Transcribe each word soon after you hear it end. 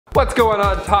What's going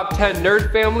on, Top 10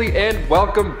 Nerd family, and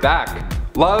welcome back.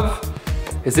 Love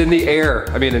is in the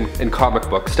air. I mean, in comic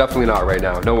books, definitely not right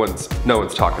now. No one's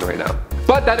talking right now.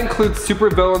 But that includes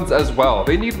supervillains as well.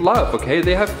 They need love, okay?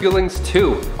 They have feelings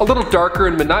too. A little darker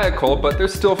and maniacal, but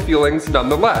there's still feelings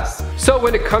nonetheless. So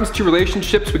when it comes to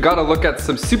relationships, we gotta look at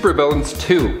some supervillains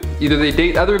too. Either they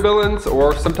date other villains,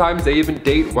 or sometimes they even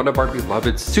date one of our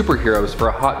beloved superheroes for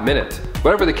a hot minute.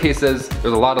 Whatever the case is,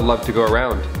 there's a lot of love to go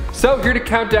around. So here to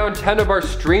count down 10 of our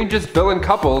strangest villain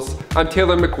couples, I'm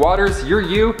Taylor McWatters, you're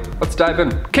you, let's dive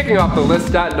in. Kicking off the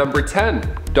list at number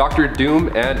 10, Dr.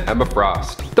 Doom and Emma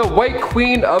Frost. The White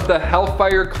Queen of the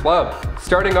Hellfire Club,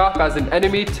 starting off as an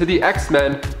enemy to the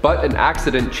X-Men, but an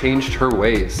accident changed her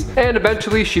ways. And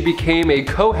eventually she became a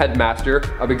co-headmaster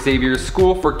of Xavier's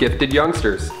School for Gifted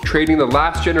Youngsters, training the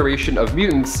last generation of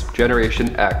mutants,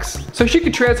 Generation X. So she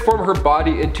could transform her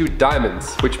body into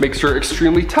diamonds, which makes her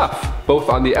extremely tough, both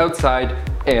on the outside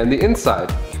and the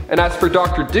inside. And as for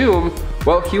Dr. Doom,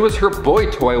 well, he was her boy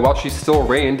toy while she still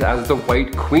reigned as the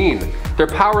White Queen. Their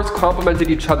powers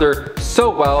complemented each other so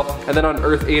well, and then on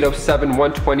Earth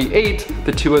 807-128,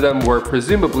 the two of them were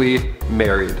presumably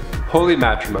married. Holy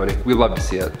matrimony, we love to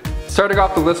see it. Starting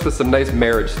off the list with some nice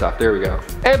marriage stuff, there we go.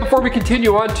 And before we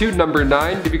continue on to number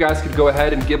 9, if you guys could go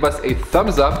ahead and give us a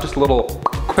thumbs up, just a little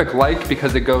quick like,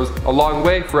 because it goes a long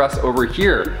way for us over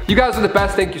here. You guys are the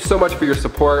best, thank you so much for your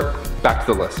support. Back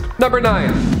to the list. Number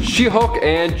 9, She-Hulk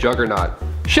and Juggernaut.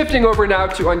 Shifting over now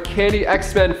to Uncanny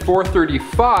X-Men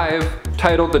 435,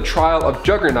 titled The Trial of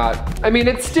Juggernaut. I mean,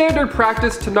 it's standard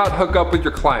practice to not hook up with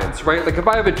your clients, right? Like if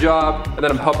I have a job and then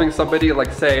I'm helping somebody,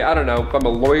 like say, I don't know, if I'm a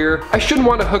lawyer, I shouldn't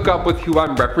want to hook up with who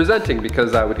I'm representing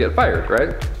because I would get fired,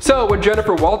 right? So when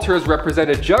Jennifer Walters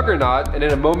represented Juggernaut, and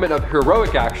in a moment of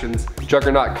heroic actions,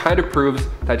 Juggernaut kind of proves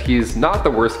that he's not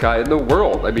the worst guy in the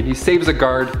world. I mean, he saves a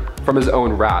guard from his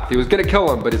own wrath. He was gonna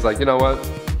kill him, but he's like, you know what?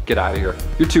 Get out of here.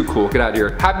 You're too cool, get out of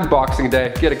here. Happy Boxing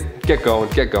Day, get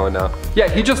going now. Yeah,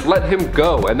 he just let him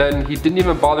go, and then he didn't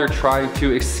even bother trying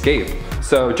to escape.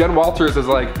 So Jen Walters is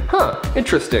like, huh,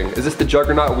 interesting. Is this the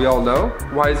Juggernaut we all know?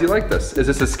 Why is he like this? Is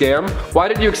this a scam? Why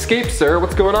did you escape, sir?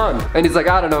 What's going on? And he's like,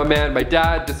 I don't know, man. My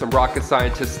dad did some rocket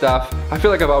scientist stuff. I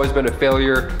feel like I've always been a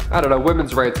failure. I don't know,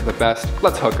 women's rights are the best.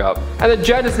 Let's hook up. And then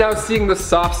Jen is now seeing the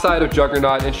soft side of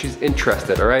Juggernaut, and she's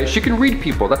interested, all right? She can read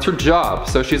people, that's her job.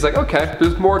 So she's like, okay,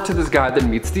 there's more to this guy than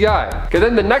meets the eye. Okay,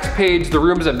 then the next page, the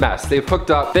room's a mess. They've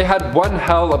hooked up. They had one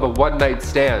hell of a one-night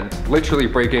stand, literally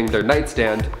breaking their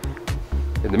nightstand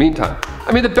in the meantime.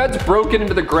 I mean, the bed's broken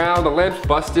into the ground, the lamp's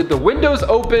busted, the window's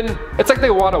open. It's like they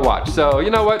want to watch. So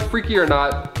you know what, freaky or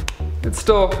not, it's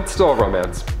still a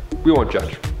romance. We won't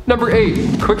judge. Number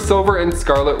 8, Quicksilver and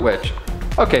Scarlet Witch.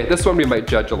 Okay, this one we might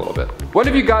judge a little bit. One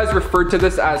of you guys referred to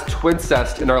this as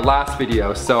twincest in our last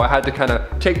video, so I had to kind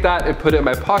of take that and put it in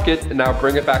my pocket and now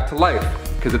bring it back to life,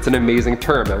 because it's an amazing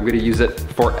term and I'm going to use it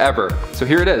forever. So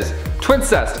here it is.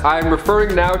 Twincest. I'm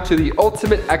referring now to the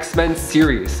Ultimate X-Men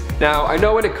series. Now, I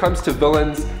know when it comes to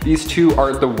villains, these two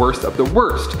aren't the worst of the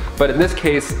worst, but in this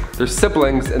case, they're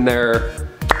siblings and they're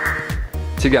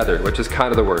together, which is kind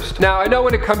of the worst. Now, I know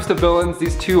when it comes to villains,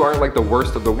 these two aren't like the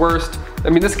worst of the worst. I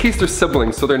mean, in this case, they're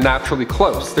siblings, so they're naturally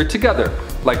close. They're together,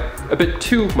 like a bit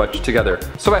too much together.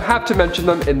 So I have to mention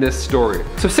them in this story.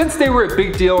 So since they were a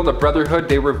big deal in the Brotherhood,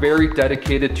 they were very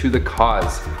dedicated to the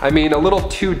cause. I mean, a little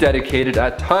too dedicated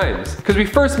at times. Because we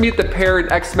first meet the pair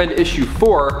in X-Men issue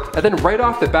 4, and then right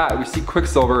off the bat, we see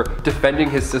Quicksilver defending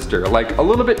his sister, like a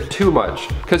little bit too much.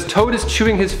 Because Toad is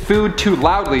chewing his food too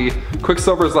loudly,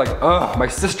 Quicksilver's like, ugh, my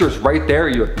sister's right there,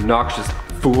 you obnoxious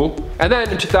fool. And then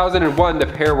in 2001, the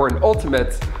pair were in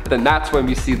Ultimates, and then that's when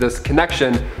we see this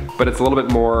connection, but it's a little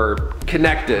bit more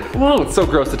connected. Ooh, it's so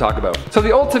gross to talk about. So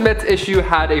the Ultimates issue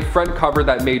had a front cover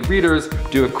that made readers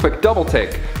do a quick double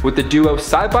take, with the duo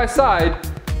side by side,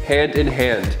 hand in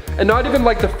hand. And not even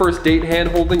like the first date hand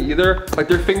holding either, like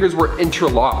their fingers were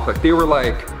interlocked, like they were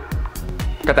like,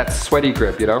 got that sweaty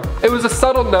grip, you know? It was a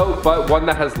subtle note, but one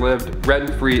that has lived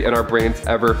rent-free in our brains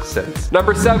ever since.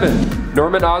 Number 7,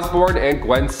 Norman Osborn and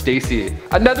Gwen Stacy.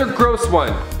 Another gross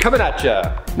one, coming at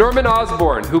ya. Norman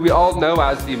Osborn, who we all know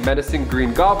as the menacing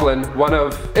Green Goblin, one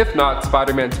of, if not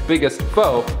Spider-Man's biggest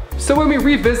foe. So when we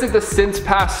revisit the Since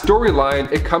Past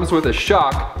storyline, it comes with a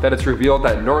shock that it's revealed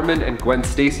that Norman and Gwen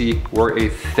Stacy were a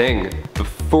thing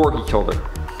before he killed her.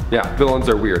 Yeah, villains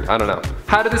are weird, I don't know.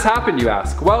 How did this happen, you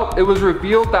ask? Well, it was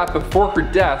revealed that before her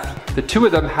death, the two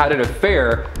of them had an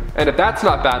affair, and if that's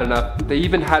not bad enough, they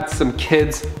even had some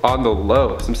kids on the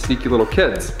low, some sneaky little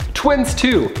kids. Twins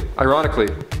too, ironically.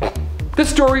 This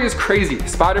story is crazy.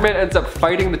 Spider-Man ends up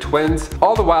fighting the twins.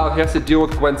 All the while, he has to deal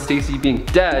with Gwen Stacy being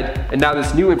dead, and now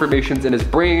this new information's in his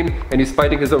brain, and he's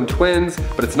fighting his own twins,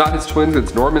 but it's not his twins,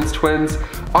 it's Norman's twins.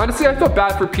 Honestly, I feel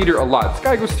bad for Peter a lot. This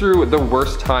guy goes through the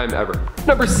worst time ever.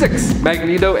 Number 6,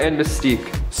 Magneto and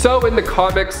Mystique. So in the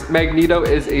comics, Magneto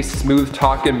is a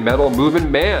smooth-talking,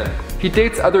 metal-moving man. He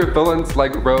dates other villains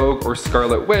like Rogue or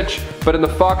Scarlet Witch, but in the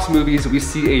Fox movies, we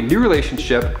see a new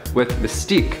relationship with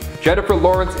Mystique. Jennifer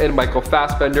Lawrence and Michael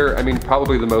Fassbender, I mean,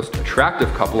 probably the most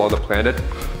attractive couple on the planet.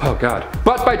 Oh god.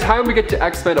 But by the time we get to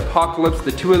X-Men Apocalypse,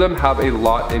 the two of them have a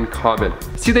lot in common.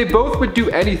 See, they both would do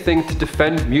anything to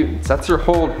defend mutants. That's their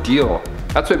whole deal.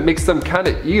 That's what makes them kind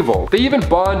of evil. They even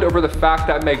bond over the fact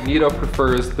that Magneto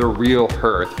prefers the real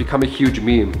her. It's become a huge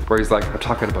meme where he's like, I'm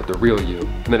talking about the real you.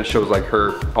 And then it shows like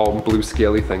her all blue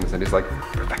scaly things and he's like,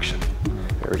 perfection.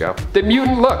 There we go. The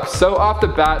mutant look. So off the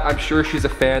bat, I'm sure she's a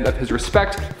fan of his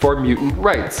respect for mutant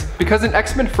rights. Because in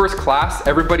X-Men First Class,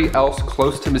 everybody else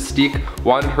close to Mystique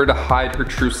wanted her to hide her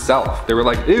true self. They were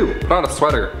like, ew, put on a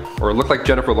sweater, or look like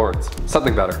Jennifer Lawrence.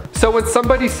 Something better. So when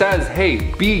somebody says,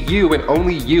 hey, be you and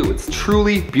only you, it's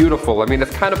truly beautiful. I mean,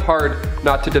 it's kind of hard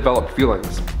not to develop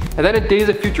feelings. And then in Days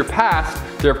of Future Past,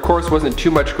 there of course wasn't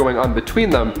too much going on between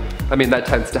them. I mean, that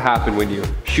tends to happen when you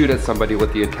shoot at somebody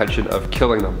with the intention of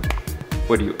killing them.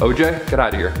 What are you, OJ? Get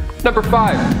out of here. Number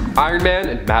 5, Iron Man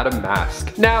and Madame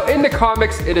Mask. Now, in the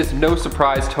comics, it is no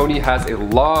surprise Tony has a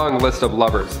long list of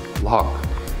lovers. Long.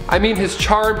 I mean, his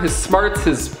charm, his smarts,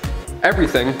 his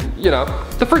everything, you know.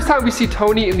 The first time we see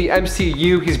Tony in the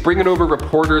MCU, he's bringing over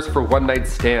reporters for one-night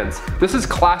stands. This is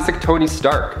classic Tony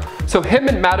Stark. So him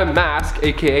and Madame Mask,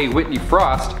 aka Whitney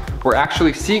Frost, were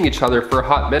actually seeing each other for a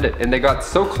hot minute, and they got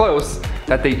so close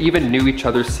that they even knew each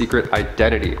other's secret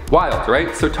identity. Wild,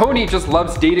 right? So Tony just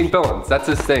loves dating villains. That's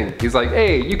his thing. He's like,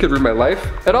 hey, you could ruin my life.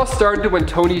 It all started when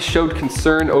Tony showed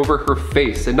concern over her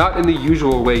face, and not in the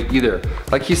usual way either.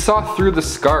 Like, he saw through the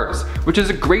scars, which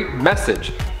is a great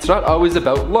message. It's not always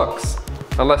about looks,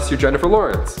 unless you're Jennifer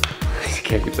Lawrence. I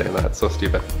can't keep saying that, it's so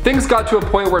stupid. Things got to a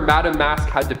point where Madame Mask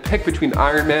had to pick between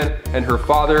Iron Man and her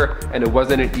father, and it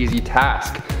wasn't an easy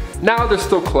task. Now they're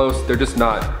still close, they're just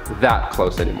not that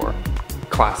close anymore.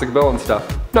 Classic villain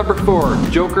stuff. Number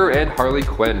 4, Joker and Harley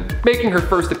Quinn. Making her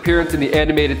first appearance in the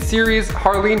animated series,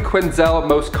 Harleen Quinzel,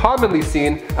 most commonly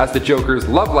seen as the Joker's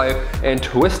love life and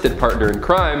twisted partner in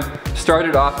crime,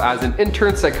 started off as an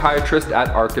intern psychiatrist at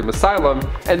Arkham Asylum,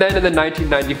 and then in the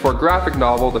 1994 graphic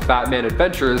novel The Batman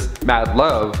Adventures, Mad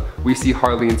Love, we see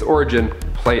Harleen's origin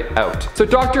play out. So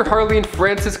Dr. Harleen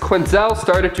Frances Quinzel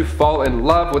started to fall in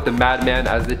love with the madman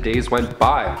as the days went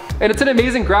by. And it's an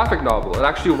amazing graphic novel. It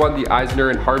actually won the Eisner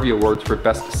and Harvey Awards for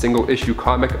Best Single Issue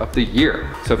Comic of the Year.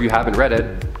 So if you haven't read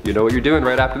it, you know what you're doing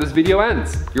right after this video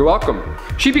ends. You're welcome.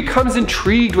 She becomes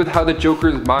intrigued with how the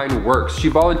Joker's mind works. She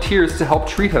volunteers to help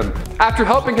treat him. After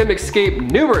helping him escape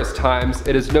numerous times,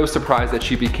 it is no surprise that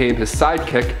she became his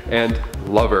sidekick and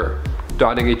lover,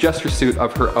 donning a jester suit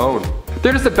of her own.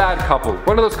 They're just a bad couple.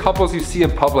 One of those couples you see in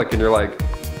public and you're like,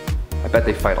 I bet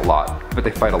they fight a lot. I bet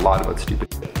they fight a lot about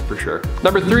stupid shit, for sure.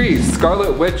 Number 3,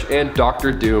 Scarlet Witch and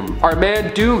Dr. Doom. Our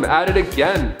man Doom at it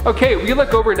again. Okay, we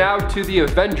look over now to the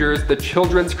Avengers, the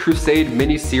Children's Crusade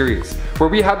mini-series, where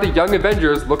we have the young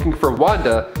Avengers looking for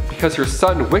Wanda because her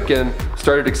son Wiccan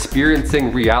started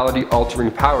experiencing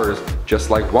reality-altering powers just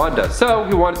like Wanda. So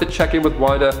he wanted to check in with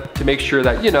Wanda to make sure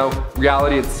that, you know,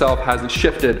 reality itself hasn't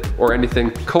shifted or anything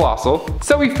colossal.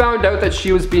 So he found out that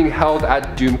she was being held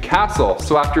at Doom Castle.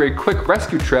 So after a quick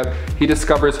rescue trip, he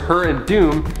discovers her and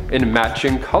Doom in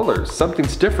matching colors.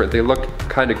 Something's different, they look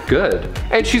kind of good.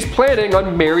 And she's planning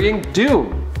on marrying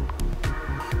Doom.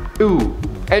 Ooh.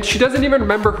 And she doesn't even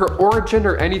remember her origin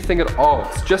or anything at all.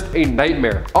 It's just a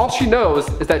nightmare. All she knows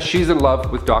is that she's in love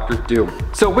with Dr. Doom.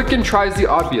 So Wiccan tries the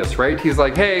obvious, right? He's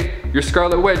like, hey, you're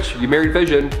Scarlet Witch, you married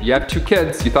Vision, you have 2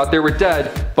 kids, you thought they were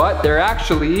dead, but they're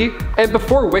actually... And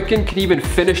before Wiccan can even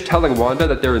finish telling Wanda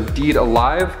that they're indeed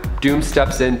alive, Doom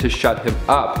steps in to shut him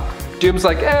up. Doom's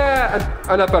like,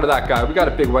 enough out of that guy. We got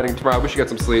a big wedding tomorrow. We should get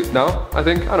some sleep. No? I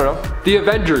don't know. The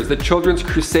Avengers, the Children's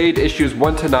Crusade issues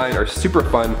 1 to 9 are super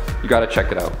fun. You gotta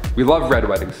check it out. We love red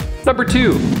weddings. Number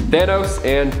 2, Thanos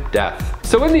and Death.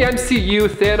 So in the MCU,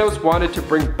 Thanos wanted to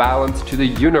bring balance to the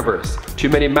universe. Too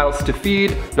many mouths to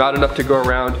feed, not enough to go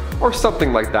around, or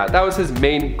something like that. That was his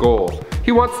main goal.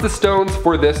 He wants the stones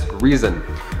for this reason.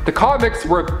 The comics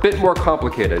were a bit more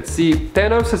complicated. See,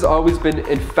 Thanos has always been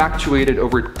infatuated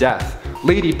over death,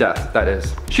 Lady Death, that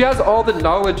is. She has all the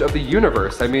knowledge of the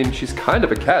universe. I mean, she's kind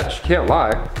of a catch, can't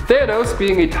lie. Thanos,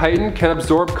 being a Titan, can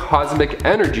absorb cosmic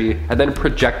energy and then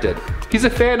project it. He's a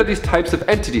fan of these types of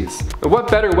entities. And what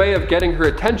better way of getting her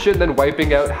attention than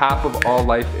wiping out half of all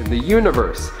life in the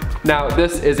universe? Now,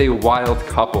 this is a wild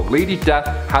couple. Lady Death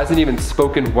hasn't even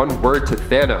spoken one word to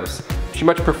Thanos. She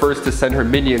much prefers to send her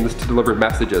minions to deliver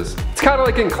messages. It's kind of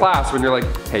like in class when you're like,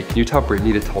 hey, can you tell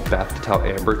Brittany to tell Beth, to tell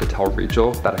Amber, to tell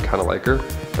Rachel that I kind of like her?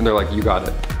 And they're like, you got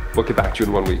it. We'll get back to you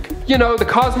in 1 week. You know, the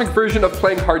cosmic version of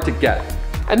playing hard to get.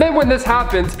 And then when this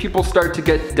happens, people start to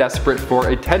get desperate for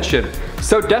attention.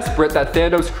 So desperate that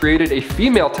Thanos created a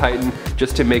female Titan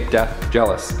just to make Death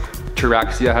jealous.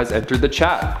 Taraxia has entered the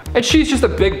chat. And she's just a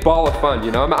big ball of fun,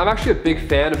 you know? I'm actually a big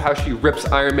fan of how she rips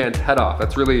Iron Man's head off.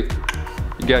 That's really,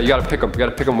 yeah, you gotta pick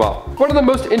them well. One of the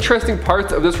most interesting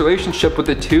parts of this relationship with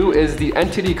the two is the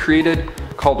entity created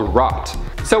called Rot.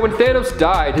 So when Thanos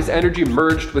died, his energy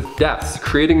merged with Death's,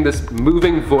 creating this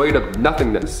moving void of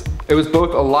nothingness. It was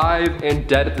both alive and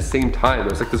dead at the same time.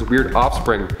 It was like this weird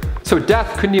offspring. So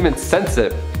Death couldn't even sense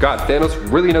it. God, Thanos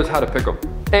really knows how to pick them.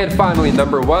 And finally,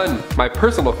 number 1, my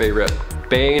personal favorite,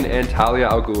 Bane and Talia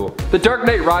al Ghul. The Dark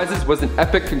Knight Rises was an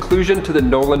epic conclusion to the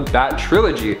Nolan Bat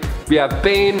trilogy. We have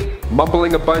Bane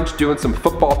mumbling a bunch, doing some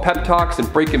football pep talks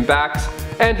and breaking backs,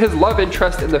 and his love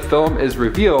interest in the film is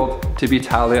revealed to be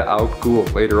Talia al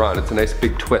Ghul later on. It's a nice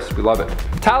big twist, we love it.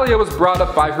 Talia was brought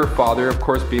up by her father, of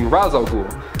course being Ra's al Ghul,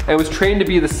 and was trained to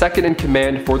be the second in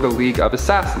command for the League of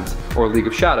Assassins, or League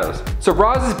of Shadows. So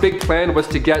Raz's big plan was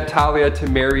to get Talia to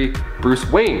marry Bruce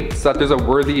Wayne, so that there's a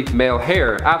worthy male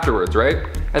heir afterwards, right?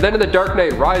 And then in The Dark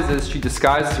Knight Rises, she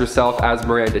disguises herself as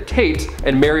Miranda Tate,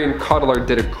 and Marion Cotillard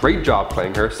did a great job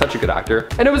playing her, such a good actor.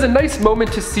 And it was a nice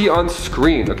moment to see on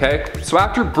screen, okay? So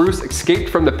after Bruce escaped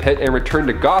from the pit and returned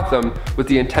to Gotham with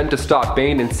the intent to stop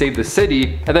Bane and save the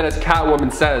city, and then as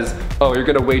Catwoman says, oh, you're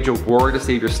gonna wage a war to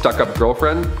save your stuck-up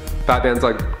girlfriend? Batman's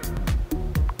like,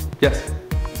 yes.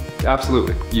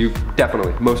 Absolutely. You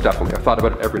definitely, most definitely. I've thought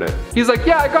about it every night. He's like,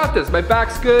 yeah, I got this. My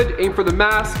back's good. Aim for the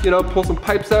mask, you know, pull some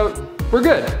pipes out. We're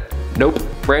good. Nope.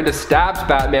 Miranda stabs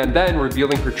Batman then,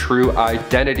 revealing her true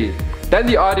identity. Then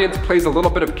the audience plays a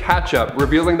little bit of catch up,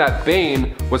 revealing that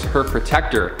Bane was her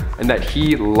protector and that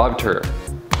he loved her.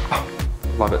 Oh,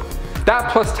 love it.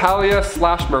 That plus Talia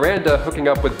 / Miranda hooking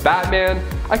up with Batman,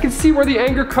 I can see where the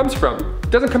anger comes from.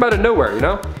 It doesn't come out of nowhere, you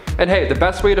know? And hey, the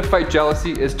best way to fight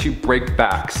jealousy is to break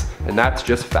backs, and that's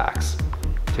just facts.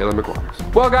 Taylor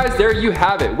McWatters. Well guys, there you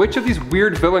have it. Which of these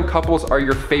weird villain couples are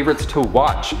your favorites to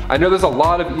watch? I know there's a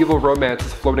lot of evil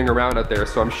romances floating around out there,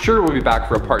 so I'm sure we'll be back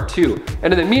for a part 2.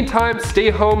 And in the meantime, stay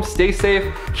home, stay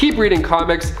safe, keep reading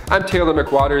comics. I'm Taylor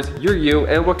McWatters, you're you,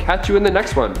 and we'll catch you in the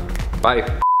next one.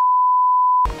 Bye.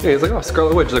 Yeah, he's like, oh,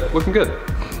 Scarlet Witch, like, looking good.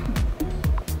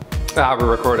 Ah, we're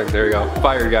recording, there you go.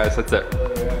 Fired, guys, that's it.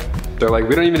 They're like,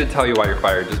 we don't even need to tell you why you're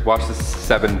fired, just watch this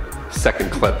 7-second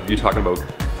clip of you talking about.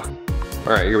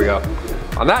 All right, here we go.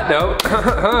 On that note,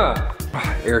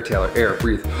 air, Taylor, air,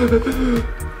 breathe.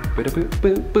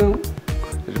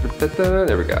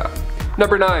 There we go.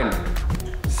 Number 9,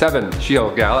 7,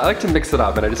 She-Hulk. Yeah, I like to mix it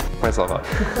up and I just f myself up.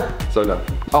 So done.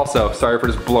 Also, sorry for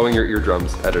just blowing your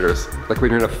eardrums, editors. Like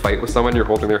when you're in a fight with someone, you're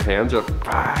holding their hands, you're like,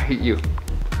 I hate you.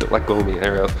 Don't let go of me,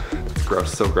 there we go. It's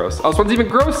gross, so gross. Oh, this one's even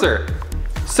grosser.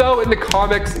 So in the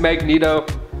comics, Magneto,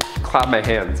 clap my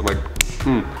hands. I'm like,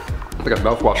 like a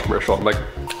mouthwash commercial. I'm like,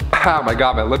 ah, my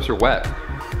God, my lips are wet.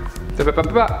 I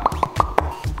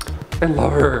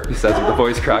love her, he says with the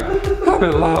voice crack. I'm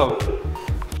in love.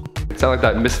 It sounds like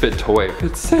that misfit toy.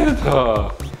 It's Santa.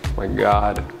 Oh my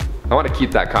God. I want to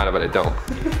keep that kind of, but I don't.